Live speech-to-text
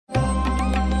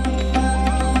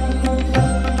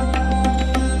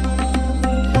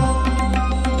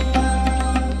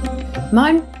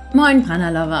Moin, moin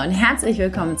Prana-Lover und herzlich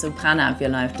willkommen zu Prana Up Your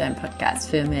Life, deinem Podcast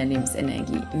für mehr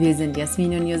Lebensenergie. Wir sind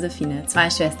Jasmin und Josephine, zwei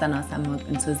Schwestern aus Hamburg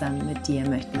und zusammen mit dir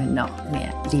möchten wir noch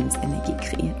mehr Lebensenergie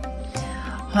kreieren.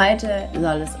 Heute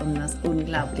soll es um das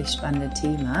unglaublich spannende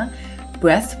Thema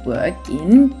Breathwork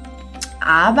gehen,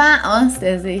 aber aus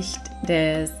der Sicht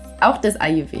des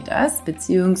Ayurvedas,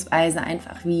 beziehungsweise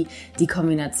einfach wie die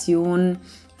Kombination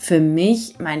für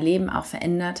mich mein Leben auch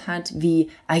verändert hat,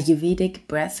 wie Ayurvedic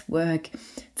Breathwork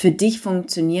für dich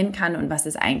funktionieren kann und was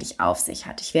es eigentlich auf sich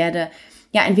hat. Ich werde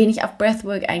ein wenig auf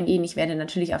Breathwork eingehen, ich werde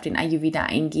natürlich auf den Ayurveda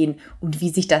eingehen und wie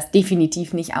sich das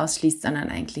definitiv nicht ausschließt, sondern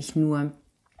eigentlich nur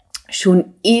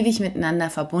schon ewig miteinander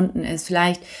verbunden ist,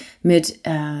 vielleicht mit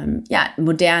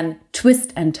modernen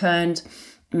Twist and Turned,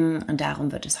 und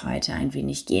darum wird es heute ein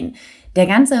wenig gehen. Der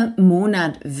ganze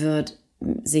Monat wird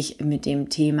sich mit dem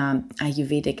Thema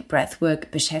Ayurvedic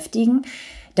Breathwork beschäftigen.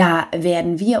 Da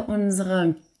werden wir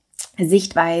unsere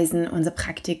Sichtweisen, unsere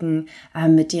Praktiken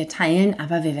mit dir teilen,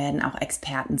 aber wir werden auch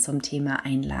Experten zum Thema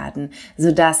einladen,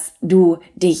 sodass du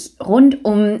dich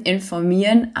rundum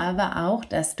informieren, aber auch,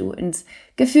 dass du ins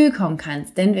Gefühl kommen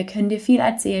kannst. Denn wir können dir viel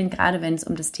erzählen, gerade wenn es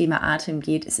um das Thema Atem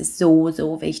geht. Es ist so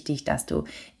wichtig, dass du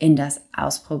in das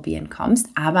Ausprobieren kommst.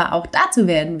 Aber auch dazu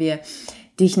werden wir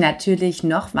dich natürlich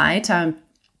noch weiter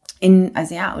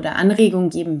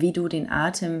Anregungen geben, wie du den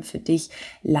Atem für dich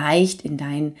leicht in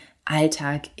deinen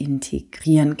Alltag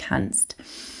integrieren kannst.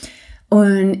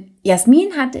 Und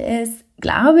Jasmin hatte es,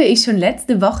 glaube ich, schon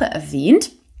letzte Woche erwähnt.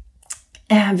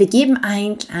 Wir geben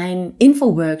einen kleinen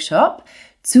Info-Workshop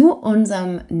zu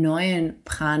unserem neuen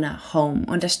Prana Home.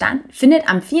 Und das findet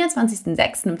am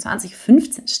 24.06. um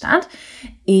 20:15 statt.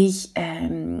 Ich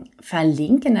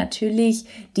verlinke natürlich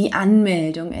die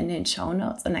Anmeldung in den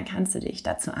Shownotes und dann kannst du dich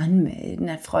dazu anmelden.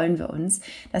 Da freuen wir uns.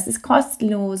 Das ist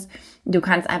kostenlos. Du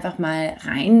kannst einfach mal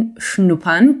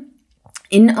reinschnuppern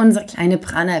in unsere kleine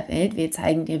Prana-Welt. Wir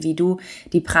zeigen dir, wie du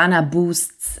die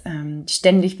Prana-Boosts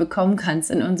ständig bekommen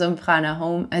kannst in unserem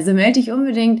Prana-Home. Also melde dich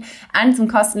unbedingt an zum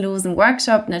kostenlosen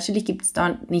Workshop. Natürlich gibt es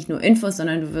dort nicht nur Infos,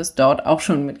 sondern du wirst dort auch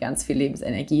schon mit ganz viel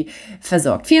Lebensenergie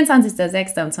versorgt.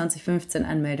 24.06. um 20:15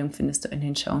 Anmeldung findest du in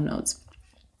den Shownotes.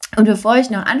 Und bevor ich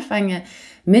noch anfange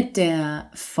mit der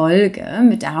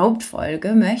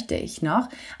Hauptfolge, möchte ich noch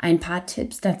ein paar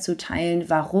Tipps dazu teilen,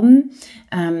 warum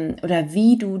oder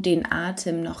wie du den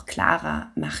Atem noch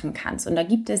klarer machen kannst. Und da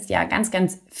gibt es ja ganz,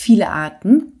 ganz viele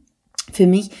Arten. Für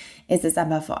mich ist es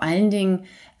aber vor allen Dingen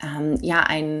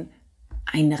eine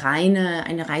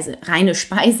reine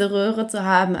Speiseröhre zu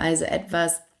haben, also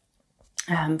etwas,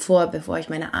 bevor ich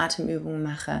meine Atemübungen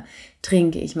mache,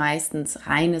 trinke ich meistens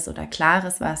reines oder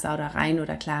klares Wasser oder rein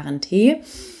oder klaren Tee,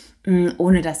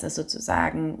 ohne dass das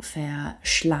sozusagen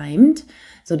verschleimt,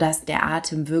 sodass der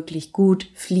Atem wirklich gut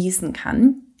fließen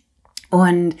kann.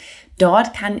 Und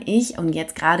dort kann ich, und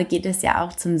jetzt gerade geht es ja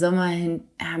auch zum Sommer hin,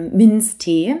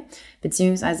 Minztee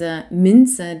beziehungsweise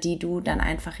Minze, die du dann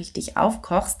einfach richtig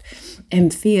aufkochst,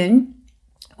 empfehlen.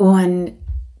 Und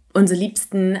unsere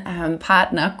liebsten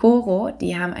Partner Coro,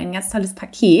 die haben ein ganz tolles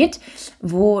Paket,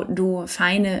 wo du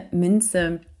feine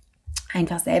Minze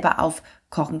einfach selber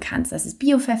aufkochen kannst. Das ist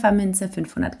Bio-Pfefferminze,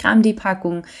 500 Gramm die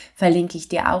Packung, verlinke ich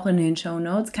dir auch in den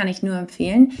Shownotes, kann ich nur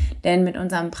empfehlen, denn mit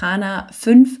unserem Prana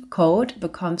 5 Code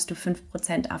bekommst du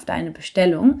 5% auf deine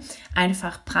Bestellung.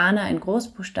 Einfach Prana in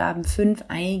Großbuchstaben 5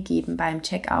 eingeben beim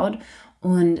Checkout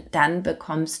und dann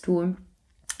bekommst du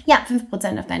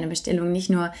 5% auf deine Bestellung. Nicht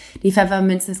nur die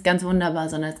Pfefferminze ist ganz wunderbar,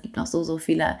 sondern es gibt noch so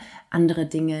viele andere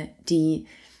Dinge, die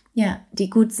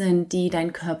gut sind, die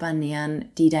deinen Körper nähren,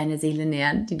 die deine Seele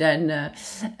nähren, die dein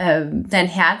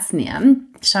Herz nähren.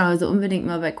 Schau also unbedingt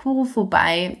mal bei Coro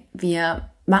vorbei.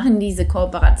 Wir machen diese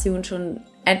Kooperation schon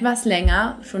etwas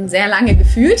länger, schon sehr lange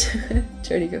gefühlt.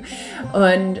 Entschuldigung.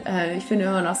 Und ich bin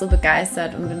immer noch so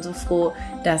begeistert und bin so froh,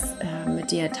 das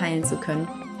mit dir teilen zu können.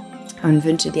 Und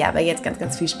wünsche dir aber jetzt ganz,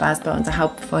 ganz viel Spaß bei unserer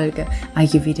Hauptfolge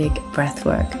Ayurvedic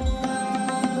Breathwork.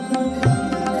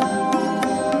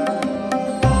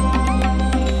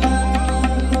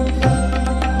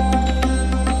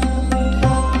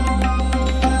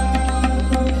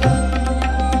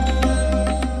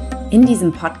 In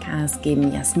diesem Podcast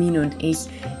geben Jasmin und ich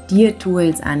dir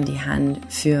Tools an die Hand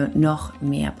für noch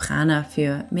mehr Prana,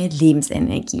 für mehr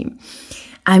Lebensenergie.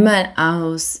 Einmal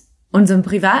aus unserem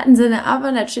privaten Sinne,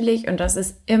 aber natürlich, und das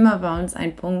ist immer bei uns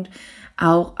ein Punkt,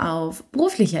 auch auf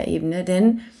beruflicher Ebene,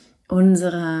 denn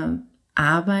unsere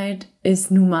Arbeit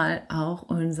ist nun mal auch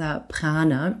unser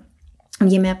Prana. Und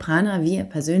je mehr Prana wir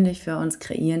persönlich für uns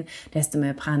kreieren, desto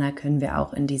mehr Prana können wir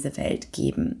auch in diese Welt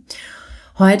geben.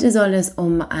 Heute soll es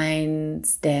um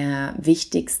eins der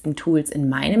wichtigsten Tools in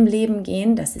meinem Leben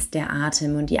gehen. Das ist der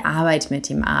Atem und die Arbeit mit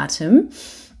dem Atem.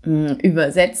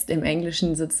 Übersetzt im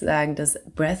Englischen sozusagen das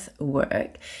Breathwork.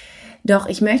 Doch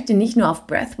ich möchte nicht nur auf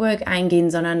Breathwork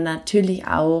eingehen, sondern natürlich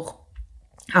auch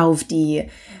auf die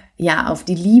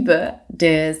Liebe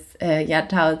der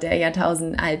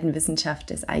jahrtausendalten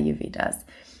Wissenschaft des Ayurvedas.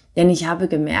 Denn ich habe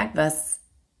gemerkt, was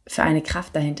für eine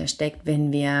Kraft dahinter steckt,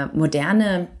 wenn wir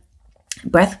moderne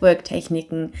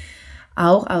Breathwork-Techniken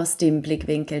auch aus dem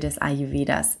Blickwinkel des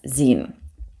Ayurvedas sehen.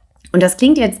 Und das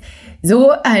klingt jetzt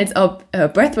so, als ob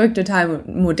Breathwork total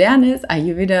modern ist,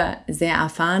 Ayurveda sehr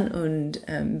erfahren und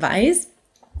weiß.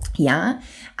 Ja,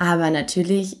 aber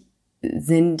natürlich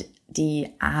sind die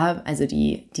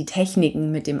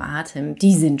Techniken mit dem Atem,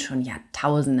 die sind schon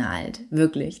Jahrtausende alt,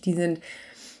 wirklich. Die sind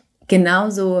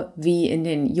genauso wie in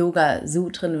den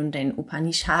Yoga-Sutren und den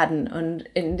Upanishaden und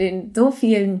in den so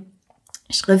vielen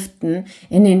Schriften,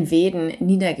 in den Veden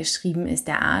niedergeschrieben, ist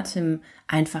der Atem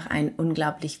einfach ein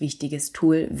unglaublich wichtiges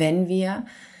Tool, wenn wir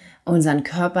unseren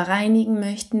Körper reinigen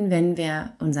möchten, wenn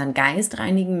wir unseren Geist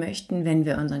reinigen möchten, wenn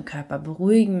wir unseren Körper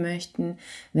beruhigen möchten,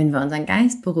 wenn wir unseren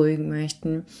Geist beruhigen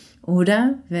möchten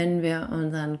oder wenn wir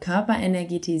unseren Körper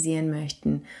energetisieren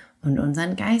möchten und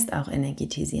unseren Geist auch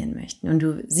energetisieren möchten. Und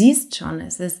du siehst schon,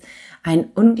 es ist ein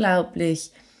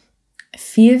unglaublich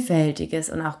vielfältiges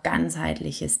und auch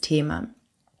ganzheitliches Thema.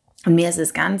 Und mir ist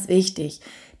es ganz wichtig,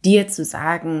 dir zu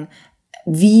sagen,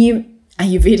 wie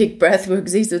Ayurvedic Breathwork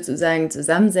sich sozusagen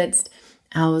zusammensetzt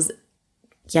aus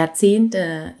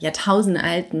Jahrtausende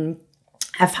alten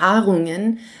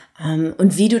Erfahrungen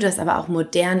und wie du das aber auch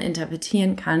modern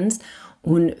interpretieren kannst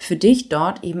und für dich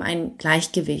dort eben ein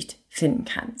Gleichgewicht finden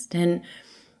kannst. Denn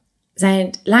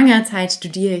seit langer Zeit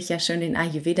studiere ich ja schon den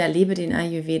Ayurveda, lebe den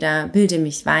Ayurveda, bilde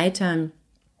mich weiter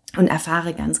und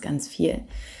erfahre ganz, ganz viel.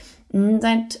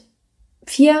 Seit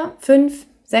 4, 5,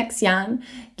 6 Jahren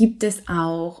gibt es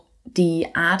auch die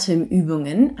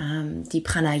Atemübungen, die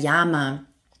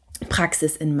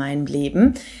Pranayama-Praxis in meinem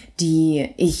Leben, die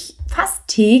ich fast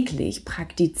täglich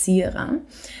praktiziere.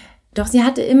 Doch sie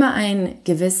hatte immer einen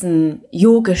gewissen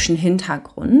yogischen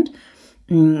Hintergrund,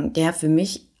 der für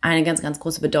mich eine ganz, ganz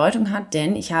große Bedeutung hat,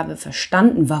 denn ich habe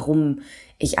verstanden, warum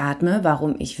ich atme,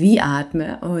 warum ich wie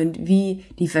atme und wie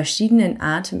die verschiedenen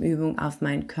Atemübungen auf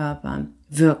meinen Körper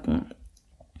wirken.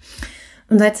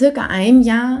 Und seit circa einem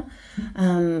Jahr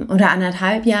oder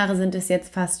 1,5 Jahre sind es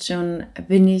jetzt fast schon,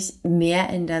 bin ich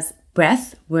mehr in das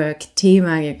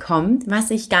Breathwork-Thema gekommen, was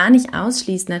sich gar nicht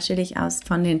ausschließt, natürlich aus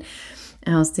dem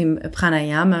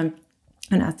Pranayama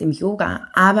und aus dem Yoga,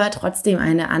 aber trotzdem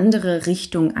eine andere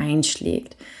Richtung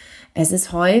einschlägt. Es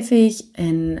ist häufig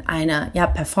in einer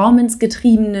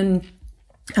performancegetriebenen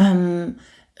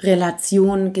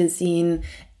Relation gesehen.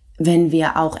 Wenn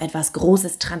wir auch etwas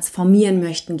Großes transformieren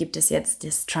möchten, gibt es jetzt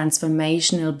das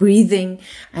Transformational Breathing,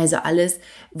 also alles,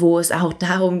 wo es auch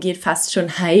darum geht, fast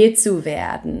schon heil zu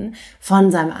werden von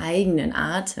seinem eigenen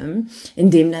Atem,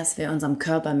 indem dass wir unserem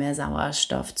Körper mehr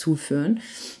Sauerstoff zuführen,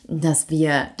 dass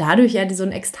wir dadurch ja so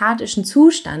einen ekstatischen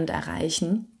Zustand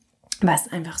erreichen,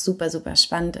 was einfach super, super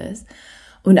spannend ist.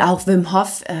 Und auch Wim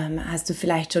Hof, hast du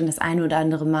vielleicht schon das eine oder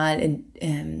andere Mal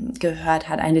gehört,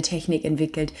 hat eine Technik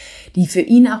entwickelt, die für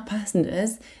ihn auch passend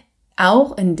ist,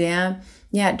 auch in der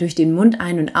durch den Mund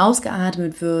ein- und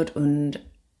ausgeatmet wird und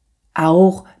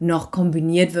auch noch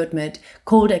kombiniert wird mit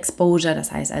Cold Exposure,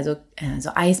 das heißt also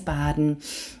so Eisbaden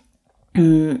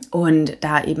und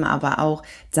da eben aber auch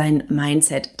sein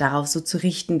Mindset darauf so zu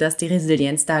richten, dass die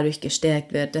Resilienz dadurch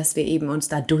gestärkt wird, dass wir eben uns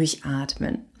da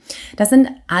durchatmen. Das sind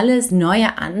alles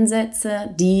neue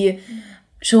Ansätze, die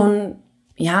schon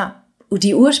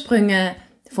die Ursprünge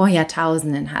vor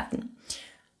Jahrtausenden hatten.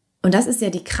 Und das ist ja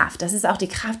die Kraft, das ist auch die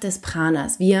Kraft des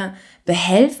Pranas. Wir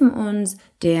behelfen uns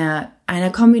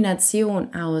einer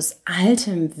Kombination aus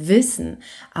altem Wissen,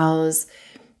 aus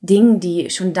Dingen, die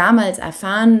schon damals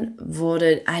erfahren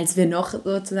wurde, als wir noch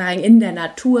sozusagen in der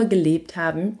Natur gelebt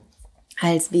haben,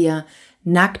 als wir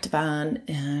nackt waren,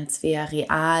 als wir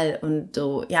real und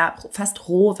so fast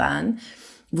roh waren,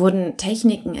 wurden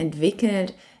Techniken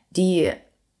entwickelt, die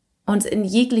uns in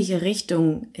jegliche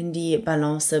Richtung in die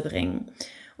Balance bringen.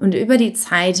 Und über die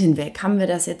Zeit hinweg haben wir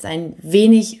das jetzt ein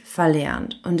wenig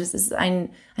verlernt. Und es ist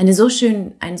ein so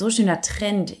schöner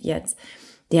Trend jetzt,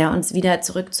 der uns wieder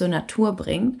zurück zur Natur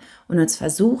bringt und uns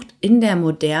versucht, in der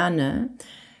Moderne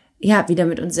wieder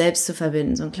mit uns selbst zu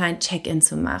verbinden, so einen kleinen Check-in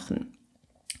zu machen.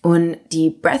 Und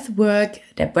der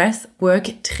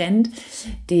Breathwork-Trend,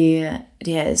 der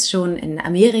ist schon in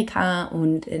Amerika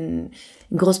und in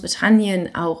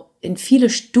Großbritannien auch in viele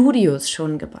Studios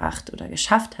schon gebracht oder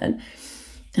geschafft hat,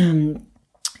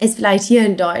 Ist vielleicht hier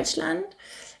in Deutschland,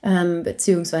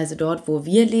 beziehungsweise dort, wo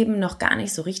wir leben, noch gar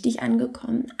nicht so richtig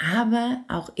angekommen. Aber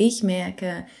auch ich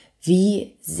merke,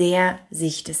 wie sehr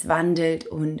sich das wandelt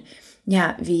und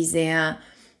ja, wie sehr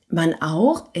man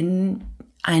auch in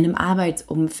einem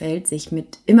Arbeitsumfeld sich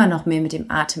immer noch mehr mit dem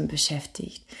Atem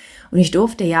beschäftigt. Und ich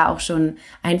durfte ja auch schon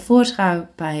einen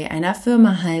Vortrag bei einer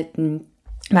Firma halten,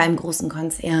 bei einem großen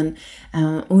Konzern.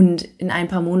 Und in ein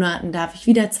paar Monaten darf ich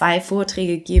wieder 2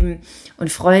 Vorträge geben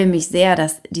und freue mich sehr,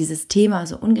 dass dieses Thema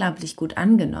so unglaublich gut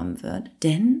angenommen wird.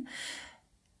 Denn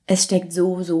es steckt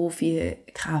so viel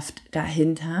Kraft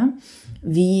dahinter,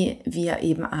 wie wir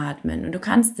eben atmen. Und du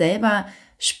kannst selber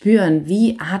spüren,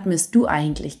 wie atmest du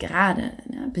eigentlich gerade?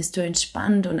 Bist du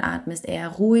entspannt und atmest eher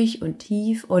ruhig und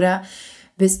tief oder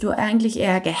bist du eigentlich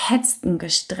eher gehetzt und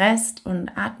gestresst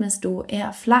und atmest du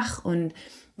eher flach und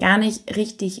gar nicht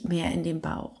richtig mehr in den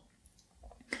Bauch?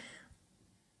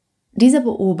 Diese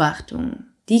Beobachtung,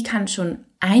 die kann schon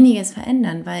einiges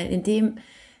verändern, weil in dem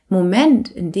Moment,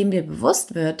 in dem dir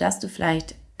bewusst wird, dass du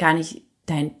vielleicht gar nicht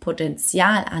dein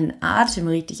Potenzial an Atem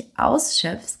richtig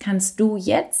ausschöpfst, kannst du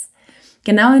jetzt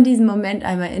genau in diesem Moment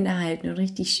einmal innehalten und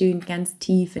richtig schön ganz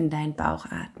tief in deinen Bauch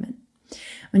atmen.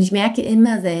 Und ich merke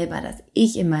immer selber, dass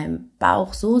ich in meinem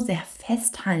Bauch so sehr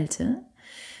festhalte,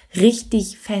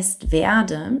 richtig fest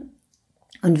werde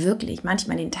und wirklich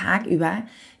manchmal den Tag über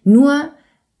nur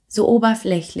so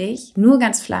oberflächlich, nur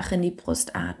ganz flach in die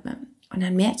Brust atme. Und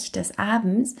dann merke ich das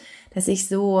abends, dass ich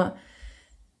so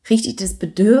richtig das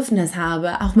Bedürfnis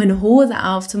habe, auch meine Hose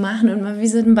aufzumachen und mal wie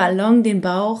so ein Ballon den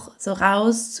Bauch so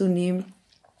rauszunehmen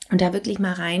und da wirklich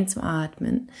mal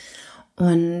reinzuatmen.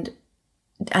 Und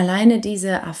alleine diese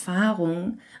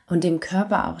Erfahrung und dem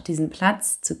Körper auch diesen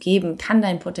Platz zu geben, kann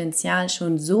dein Potenzial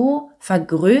schon so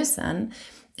vergrößern,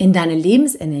 in deine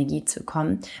Lebensenergie zu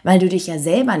kommen, weil du dich ja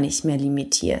selber nicht mehr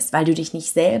limitierst, weil du dich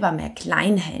nicht selber mehr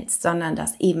klein hältst, sondern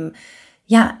dass eben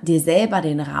ja dir selber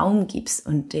den Raum gibst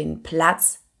und den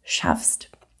Platz schaffst,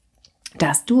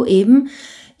 dass du eben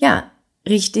ja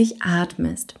richtig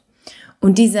atmest.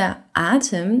 Und dieser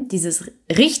Atem, dieses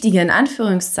richtige in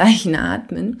Anführungszeichen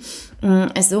Atmen,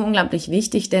 ist so unglaublich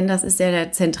wichtig, denn das ist ja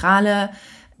der zentrale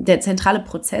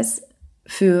Prozess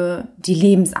für die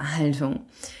Lebenserhaltung.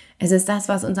 Es ist das,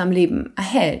 was uns am Leben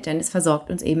erhält, denn es versorgt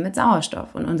uns eben mit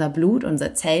Sauerstoff. Und unser Blut,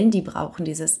 unsere Zellen, die brauchen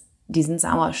diesen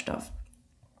Sauerstoff.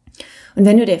 Und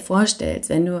wenn du dir vorstellst,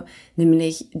 wenn du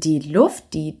nämlich die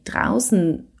Luft, die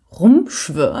draußen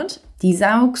rumschwirrt, die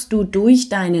saugst du durch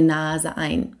deine Nase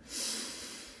ein.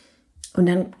 Und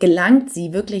dann gelangt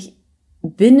sie wirklich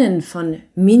binnen von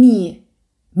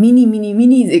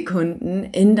Millisekunden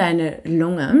in deine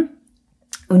Lunge.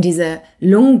 Und diese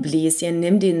Lungenbläschen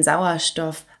nehmen den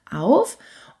Sauerstoff auf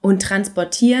und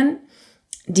transportieren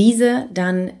diese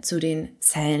dann zu den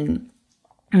Zellen.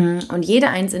 Und jede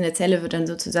einzelne Zelle wird dann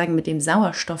sozusagen mit dem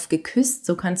Sauerstoff geküsst,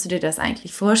 so kannst du dir das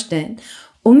eigentlich vorstellen,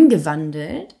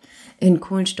 umgewandelt in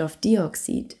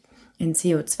Kohlenstoffdioxid, in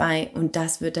CO2 und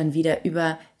das wird dann wieder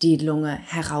über die Lunge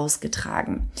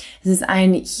herausgetragen. Es ist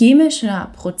ein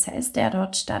chemischer Prozess, der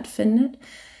dort stattfindet.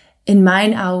 In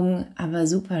meinen Augen aber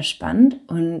super spannend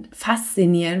und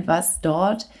faszinierend, was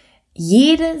dort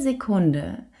jede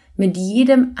Sekunde mit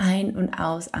jedem Ein- und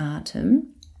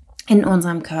Ausatmen in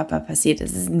unserem Körper passiert.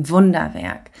 Es ist ein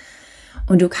Wunderwerk.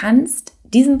 Und du kannst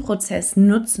diesen Prozess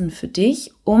nutzen für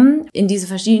dich, um in diese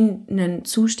verschiedenen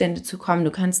Zustände zu kommen.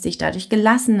 Du kannst dich dadurch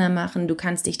gelassener machen, du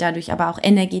kannst dich dadurch aber auch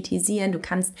energetisieren, du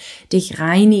kannst dich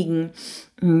reinigen.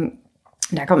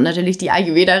 Da kommt natürlich die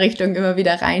Ayurveda-Richtung immer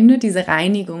wieder rein, ne? Diese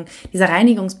Reinigung, dieser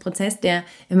Reinigungsprozess, der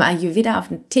im Ayurveda auf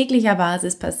täglicher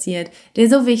Basis passiert, der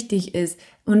so wichtig ist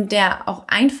und der auch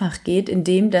einfach geht,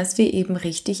 indem dass wir eben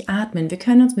richtig atmen. Wir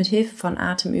können uns mit Hilfe von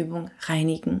Atemübung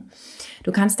reinigen.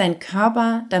 Du kannst deinen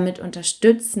Körper damit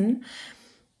unterstützen,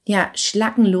 ja,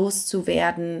 schlackenlos zu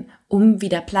werden, um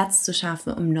wieder Platz zu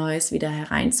schaffen, um Neues wieder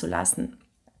hereinzulassen.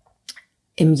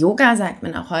 Im Yoga sagt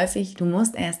man auch häufig, du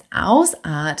musst erst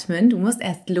ausatmen, du musst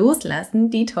erst loslassen,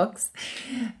 Detox,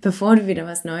 bevor du wieder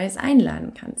was Neues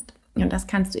einladen kannst. Und das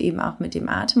kannst du eben auch mit dem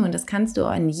Atem und das kannst du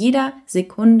auch in jeder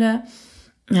Sekunde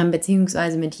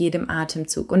beziehungsweise mit jedem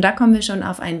Atemzug. Und da kommen wir schon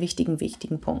auf einen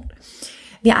wichtigen Punkt.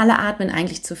 Wir alle atmen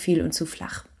eigentlich zu viel und zu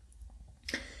flach.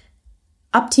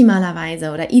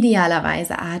 Optimalerweise oder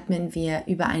idealerweise atmen wir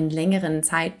über einen längeren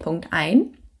Zeitpunkt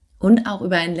ein und auch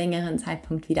über einen längeren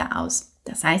Zeitpunkt wieder aus.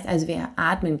 Das heißt also, wir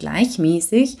atmen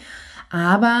gleichmäßig,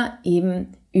 aber eben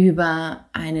über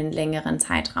einen längeren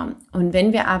Zeitraum. Und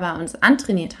wenn wir aber uns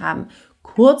antrainiert haben,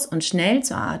 kurz und schnell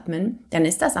zu atmen, dann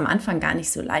ist das am Anfang gar nicht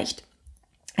so leicht.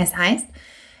 Es heißt,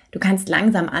 Du kannst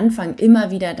langsam anfangen,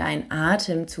 immer wieder deinen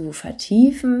Atem zu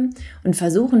vertiefen und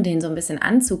versuchen, den so ein bisschen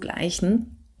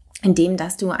anzugleichen, indem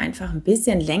dass du einfach ein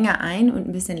bisschen länger ein- und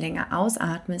ein bisschen länger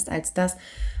ausatmest als das,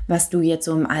 was du jetzt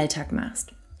so im Alltag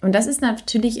machst. Und das ist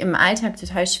natürlich im Alltag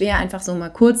total schwer, einfach so mal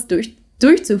kurz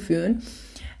durchzuführen,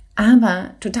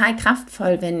 aber total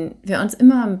kraftvoll, wenn wir uns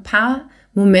immer ein paar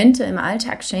Momente im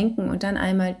Alltag schenken und dann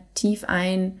einmal tief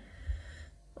ein-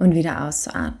 und wieder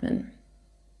auszuatmen.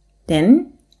 Denn,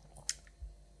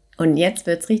 und jetzt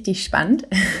wird es richtig spannend,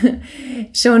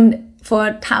 schon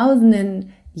vor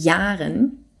tausenden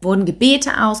Jahren wurden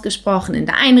Gebete ausgesprochen in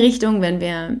der Einrichtung, wenn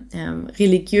wir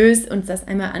religiös uns das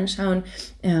einmal anschauen,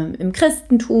 im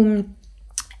Christentum,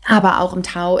 aber auch im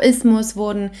Taoismus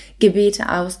wurden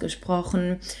Gebete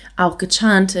ausgesprochen, auch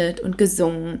gechantet und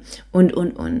gesungen und.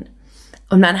 Und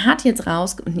man hat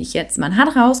man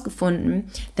hat rausgefunden,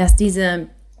 dass diese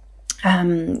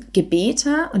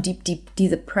Gebete und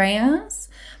diese Prayers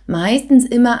meistens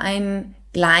immer einen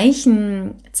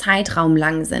gleichen Zeitraum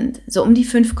lang sind, so um die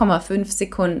 5,5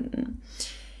 Sekunden,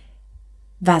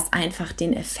 was einfach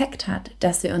den Effekt hat,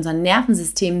 dass wir unser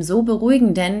Nervensystem so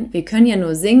beruhigen, denn wir können ja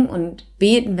nur singen und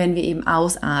beten, wenn wir eben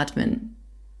ausatmen.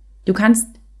 Du kannst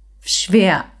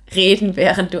schwer reden,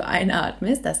 während du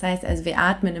einatmest, das heißt also, wir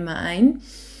atmen immer ein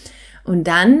und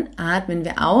dann atmen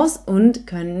wir aus und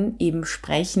können eben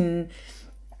sprechen,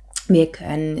 wir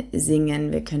können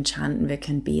singen, wir können chanten, wir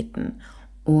können beten.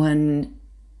 Und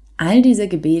all diese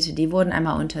Gebete, die wurden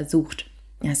einmal untersucht.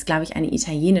 Das ist, glaube ich, eine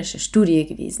italienische Studie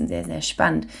gewesen, sehr, sehr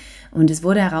spannend. Und es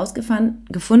wurde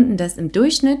herausgefunden, dass im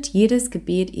Durchschnitt jedes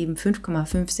Gebet eben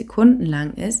 5,5 Sekunden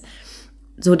lang ist,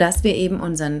 sodass wir eben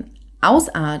unseren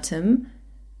Ausatmen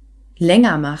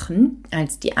länger machen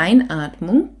als die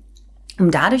Einatmung,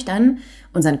 um dadurch dann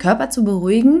unseren Körper zu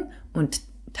beruhigen und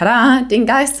tada, den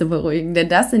Geist zu beruhigen. Denn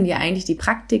das sind ja eigentlich die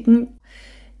Praktiken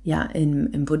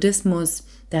im Buddhismus,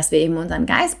 dass wir eben unseren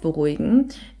Geist beruhigen.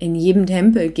 In jedem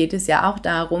Tempel geht es ja auch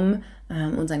darum,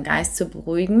 unseren Geist zu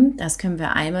beruhigen. Das können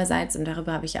wir einerseits, und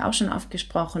darüber habe ich ja auch schon oft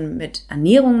gesprochen, mit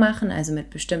Ernährung machen, also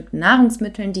mit bestimmten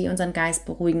Nahrungsmitteln, die unseren Geist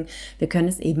beruhigen. Wir können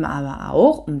es eben aber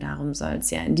auch, und darum soll es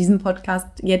ja in diesem Podcast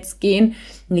jetzt gehen,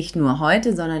 nicht nur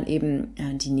heute, sondern eben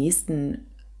die nächsten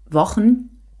Wochen,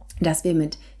 dass wir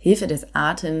mit Hilfe des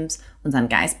Atems unseren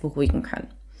Geist beruhigen können.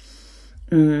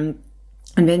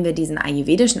 Und wenn wir diesen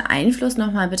ayurvedischen Einfluss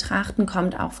nochmal betrachten,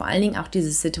 kommt auch vor allen Dingen auch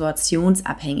dieses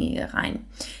Situationsabhängige rein.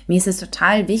 Mir ist es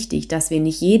total wichtig, dass wir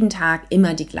nicht jeden Tag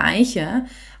immer die gleiche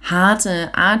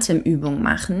harte Atemübung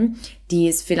machen, die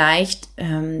es vielleicht,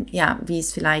 wie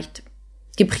es vielleicht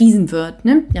gepriesen wird,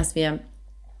 ne? Dass wir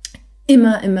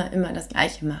immer das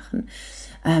Gleiche machen.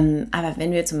 Aber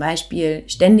wenn wir zum Beispiel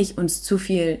ständig uns zu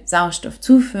viel Sauerstoff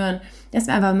zuführen, dass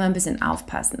wir einfach mal ein bisschen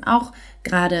aufpassen. Auch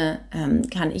gerade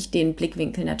kann ich den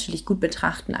Blickwinkel natürlich gut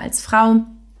betrachten als Frau.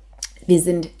 Wir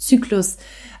sind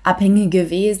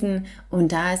zyklusabhängige Wesen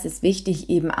und da ist es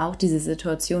wichtig, eben auch diese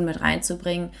Situation mit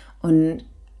reinzubringen. Und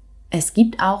es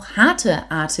gibt auch harte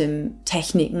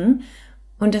Atemtechniken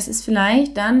und das ist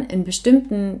vielleicht dann in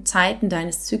bestimmten Zeiten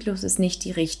deines Zykluses nicht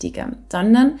die richtige,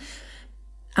 sondern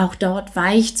auch dort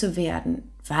weich zu werden,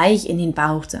 weich in den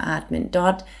Bauch zu atmen,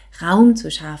 dort Raum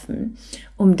zu schaffen,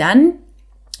 um dann,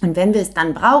 und wenn wir es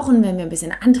dann brauchen, wenn wir ein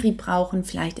bisschen Antrieb brauchen,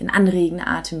 vielleicht in anregende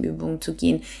Atemübungen zu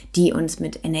gehen, die uns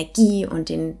mit Energie und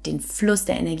den Fluss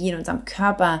der Energie in unserem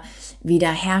Körper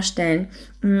wieder herstellen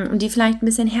und die vielleicht ein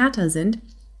bisschen härter sind.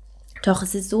 Doch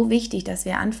es ist so wichtig, dass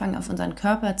wir anfangen, auf unseren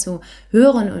Körper zu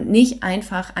hören und nicht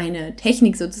einfach eine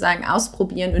Technik sozusagen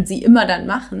ausprobieren und sie immer dann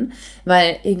machen,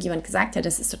 weil irgendjemand gesagt hat,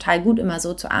 das ist total gut, immer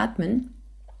so zu atmen.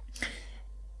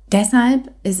 Deshalb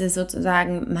ist es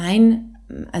sozusagen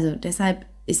deshalb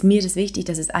ist mir das wichtig,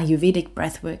 dass es Ayurvedic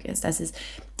Breathwork ist. Das ist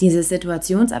dieses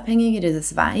Situationsabhängige,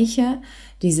 dieses Weiche,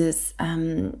 dieses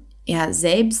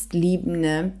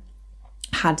Selbstliebende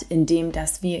hat, indem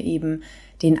dass wir eben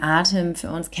den Atem für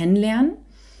uns kennenlernen,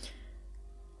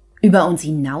 über uns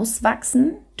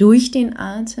hinauswachsen durch den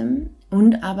Atem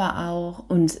und aber auch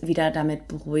uns wieder damit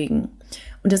beruhigen.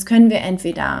 Und das können wir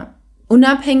entweder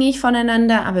unabhängig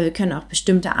voneinander, aber wir können auch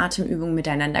bestimmte Atemübungen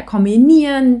miteinander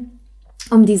kombinieren,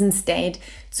 um diesen State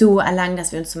zu erlangen,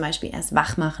 dass wir uns zum Beispiel erst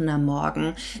wach machen am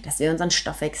Morgen, dass wir unseren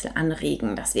Stoffwechsel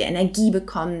anregen, dass wir Energie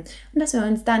bekommen und dass wir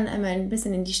uns dann einmal ein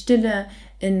bisschen in die Stille,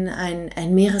 in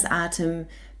ein Meeresatem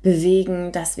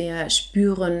bewegen, dass wir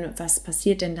spüren, was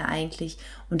passiert denn da eigentlich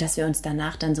und dass wir uns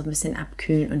danach dann so ein bisschen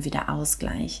abkühlen und wieder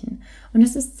ausgleichen. Und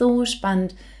es ist so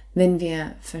spannend, wenn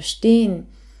wir verstehen,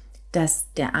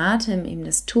 dass der Atem eben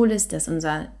das Tool ist, das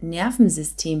unser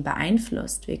Nervensystem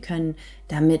beeinflusst. Wir können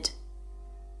damit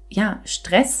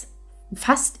Stress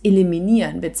fast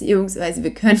eliminieren, beziehungsweise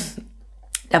wir können,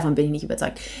 davon bin ich nicht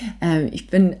überzeugt, ich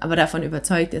bin aber davon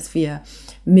überzeugt, dass wir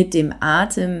mit dem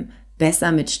Atem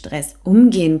besser mit Stress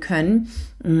umgehen können,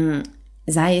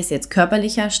 sei es jetzt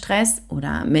körperlicher Stress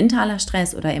oder mentaler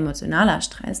Stress oder emotionaler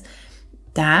Stress.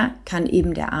 Da kann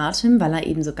eben der Atem, weil er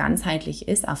eben so ganzheitlich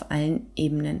ist, auf allen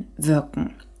Ebenen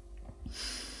wirken.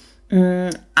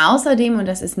 Außerdem, und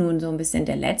das ist nun so ein bisschen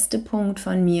der letzte Punkt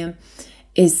von mir,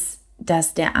 ist,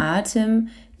 dass der Atem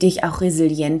dich auch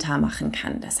resilienter machen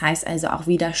kann. Das heißt also auch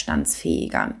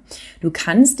widerstandsfähiger. Du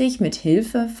kannst dich mit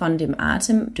Hilfe von dem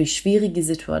Atem durch schwierige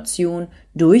Situationen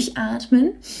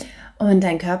durchatmen und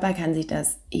dein Körper kann sich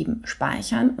das eben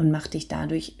speichern und macht dich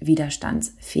dadurch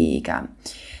widerstandsfähiger.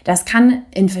 Das kann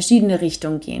in verschiedene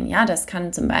Richtungen gehen. Ja, das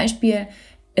kann zum Beispiel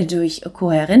durch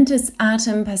kohärentes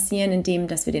Atem passieren, indem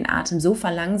dass wir den Atem so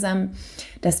verlangsamen,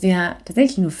 dass wir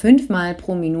tatsächlich nur 5-mal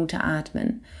pro Minute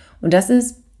atmen. Und das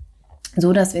ist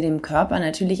so, dass wir dem Körper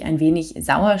natürlich ein wenig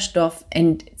Sauerstoff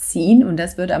entziehen. Und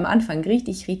das wird am Anfang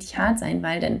richtig, richtig hart sein,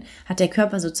 weil dann hat der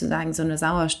Körper sozusagen so eine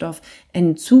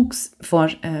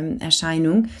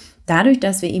Sauerstoffentzugserscheinung. Dadurch,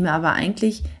 dass wir ihm aber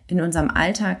eigentlich in unserem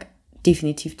Alltag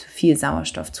definitiv zu viel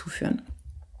Sauerstoff zuführen.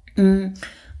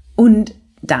 Und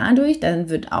dadurch, dann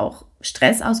wird auch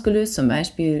Stress ausgelöst, zum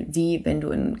Beispiel wie wenn du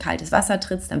in kaltes Wasser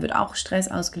trittst, dann wird auch Stress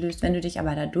ausgelöst. Wenn du dich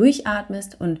aber da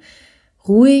durchatmest und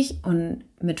ruhig und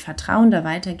mit Vertrauen da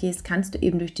weitergehst, kannst du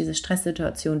eben durch diese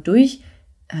Stresssituation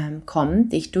durchkommen,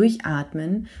 dich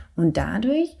durchatmen und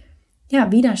dadurch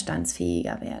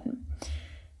widerstandsfähiger werden.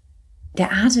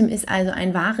 Der Atem ist also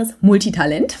ein wahres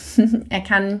Multitalent. Er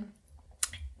kann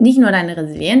nicht nur deine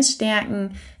Resilienz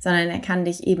stärken, sondern er kann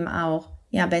dich eben auch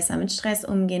besser mit Stress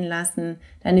umgehen lassen,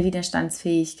 deine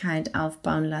Widerstandsfähigkeit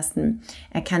aufbauen lassen.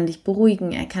 Er kann dich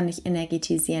beruhigen, er kann dich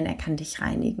energetisieren, er kann dich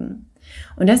reinigen.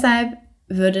 Und deshalb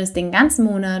würde es den ganzen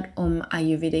Monat um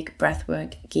Ayurvedic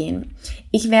Breathwork gehen.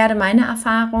 Ich werde meine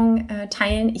Erfahrung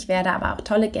teilen, ich werde aber auch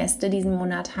tolle Gäste diesen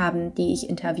Monat haben, die ich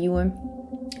interviewe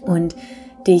und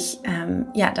dich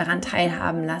daran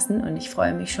teilhaben lassen und ich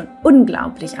freue mich schon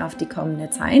unglaublich auf die kommende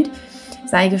Zeit.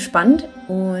 Sei gespannt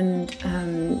und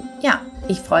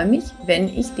ich freue mich, wenn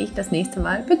ich dich das nächste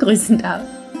Mal begrüßen darf.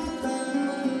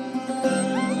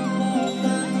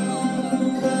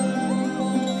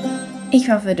 Ich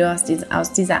hoffe, du hast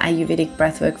aus dieser Ayurvedic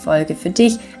Breathwork Folge für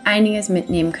dich einiges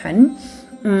mitnehmen können.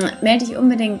 Melde dich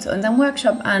unbedingt zu unserem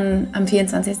Workshop an. Am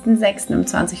 24.06. um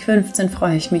 20:15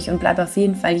 freue ich mich und bleib auf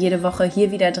jeden Fall jede Woche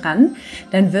hier wieder dran.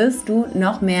 Dann wirst du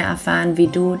noch mehr erfahren, wie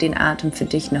du den Atem für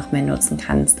dich noch mehr nutzen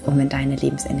kannst, um in deine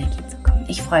Lebensenergie zu kommen.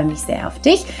 Ich freue mich sehr auf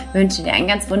dich, wünsche dir einen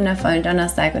ganz wundervollen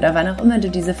Donnerstag oder wann auch immer du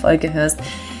diese Folge hörst.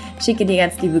 Schicke dir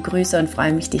ganz liebe Grüße und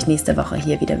freue mich, dich nächste Woche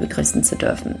hier wieder begrüßen zu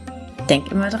dürfen.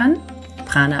 Denk immer dran,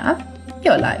 Prana up,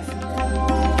 your life.